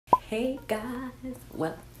Hey guys,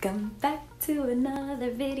 welcome back to another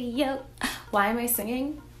video. Why am I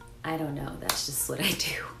singing? I don't know, that's just what I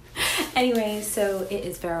do. Anyway, so it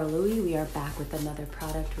is Vera Louie. We are back with another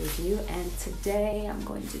product review, and today I'm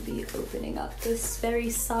going to be opening up this very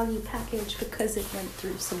soggy package because it went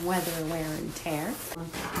through some weather wear and tear.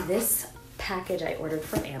 This package I ordered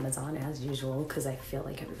from Amazon as usual because I feel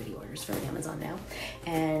like everybody orders from Amazon now,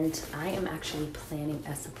 and I am actually planning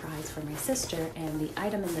a surprise for my sister, and the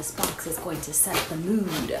item in this box is going to set the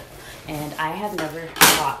mood, and I have never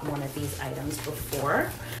bought one of these items before.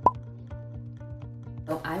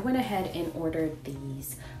 So I went ahead and ordered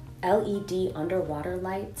these LED underwater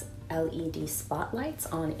lights, LED spotlights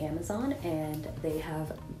on Amazon, and they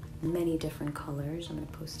have many different colors. I'm gonna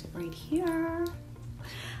post it right here.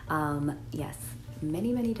 Yes,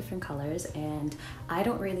 many different colors, and I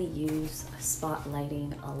don't really use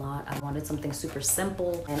spotlighting a lot. I wanted something super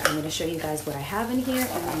simple, and I'm going to show you guys what I have in here,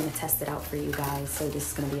 and I'm going to test it out for you guys. So this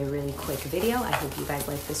is going to be a really quick video. I hope you guys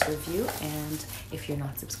like this review, and if you're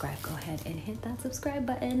not subscribed, go ahead and hit that subscribe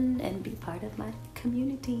button and be part of my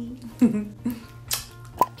community.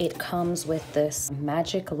 It comes with this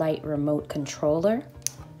magic light remote controller,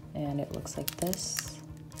 and it looks like this.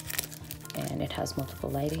 And it has multiple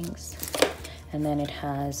lightings, and then it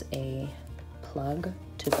has a plug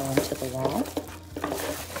to go into the wall,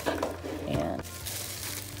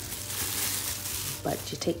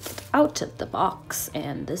 but you take it out of the box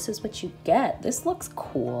and this is what you get. This looks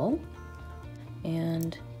cool,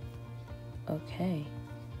 and okay,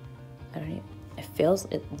 I don't even,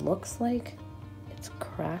 it looks like it's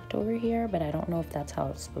cracked over here, but I don't know if that's how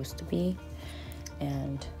it's supposed to be.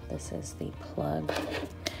 And this is the plug.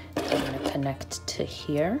 I'm going to connect to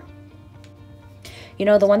here. You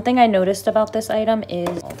know, the one thing I noticed about this item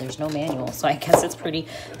is, well, there's no manual, so I guess it's pretty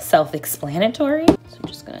self-explanatory. So I'm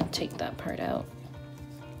just going to take that part out.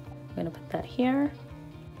 I'm going to put that here.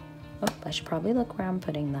 Oh, I should probably look where I'm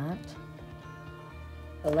putting that.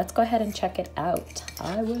 So let's go ahead and check it out.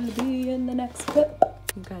 I will be in the next clip.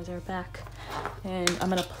 You guys are back, and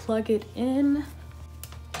I'm going to plug it in.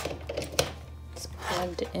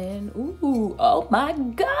 Plugged in. Ooh, oh my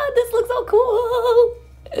god, this looks so cool.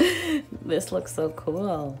 This looks so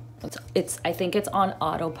cool. I think it's on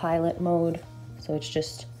autopilot mode, so it's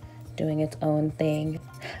just doing its own thing.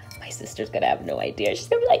 My sister's gonna have no idea. She's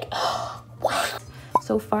gonna be like, oh, wow.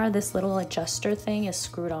 So far this little adjuster thing is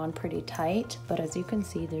screwed on pretty tight, but as you can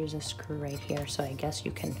see, there's a screw right here, so I guess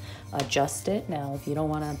you can adjust it. Now if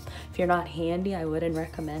you're not handy, I wouldn't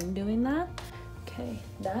recommend doing that. Okay,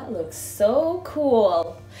 that looks so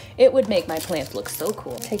cool. It would make my plant look so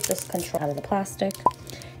cool. Take this control out of the plastic,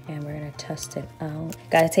 and we're gonna test it out.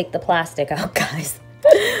 Gotta take the plastic out, guys.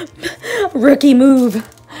 Rookie move.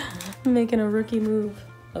 I'm making a rookie move.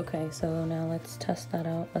 Okay, so now let's test that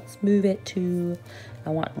out. Let's move it to, I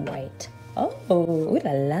want white. Oh, ooh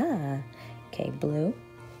la la. Okay, blue.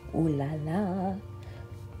 Ooh la la.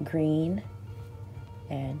 Green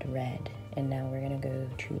and red. And now we're gonna go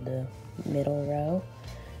to the middle row.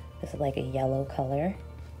 This is like a yellow color,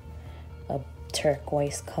 a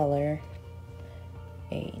turquoise color,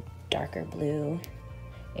 a darker blue,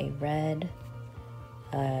 a red,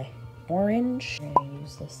 orange. We're gonna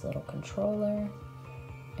use this little controller,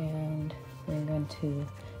 and we're going to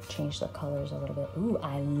change the colors a little bit. Ooh,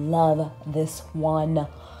 I love this one.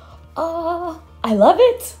 Oh, I love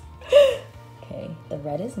it. Okay, the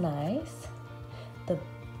red is nice. The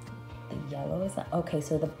yellow is not. Okay,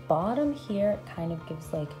 so the bottom here kind of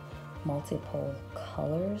gives like multiple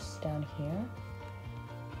colors down here.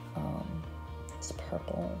 It's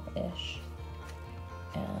purple-ish,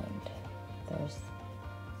 and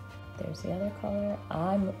there's the other color.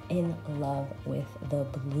 I'm in love with the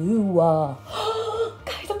blue.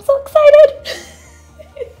 Guys, I'm so excited.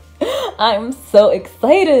 I'm so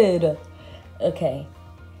excited.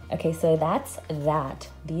 Okay, so that's that.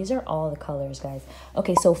 These are all the colors, guys.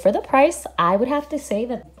 Okay, so for the price, I would have to say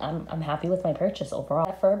that I'm happy with my purchase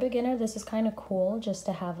overall. For a beginner, this is kind of cool just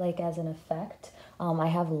to have like as an effect. I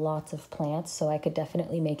have lots of plants, so I could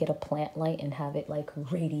definitely make it a plant light and have it like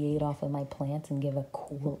radiate off of my plants and give a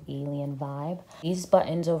cool alien vibe. These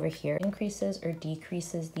buttons over here increases or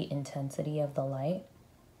decreases the intensity of the light.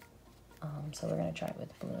 So we're gonna try it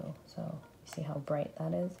with blue. So see how bright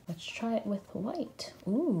that is? Let's try it with white.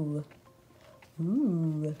 Ooh.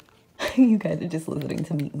 Ooh. You guys are just listening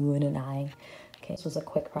to me oohing and eyeing. Okay, this was a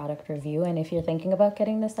quick product review, and if you're thinking about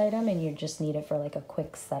getting this item and you just need it for like a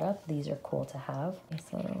quick setup, these are cool to have.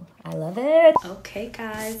 So I love it. Okay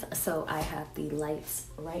guys, so I have the lights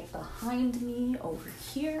right behind me over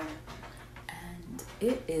here, and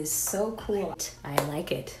It is so cool. I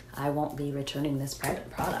like it. I won't be returning this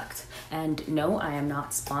product. And no, I am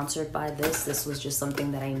not sponsored by this. This was just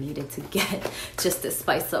something that I needed to get just to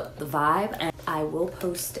spice up the vibe. And I will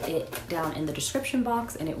post it down in the description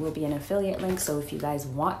box, and it will be an affiliate link. So if you guys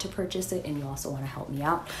want to purchase it and you also want to help me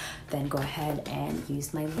out, then go ahead and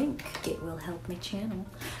use my link. It will help my channel.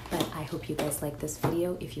 But I hope you guys like this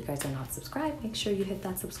video. If you guys are not subscribed, make sure you hit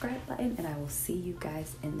that subscribe button, and I will see you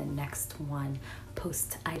guys in the next one.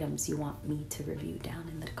 Post items you want me to review down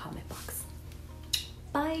in the comment box.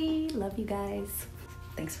 Bye. Love you guys.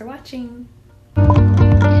 Thanks for watching.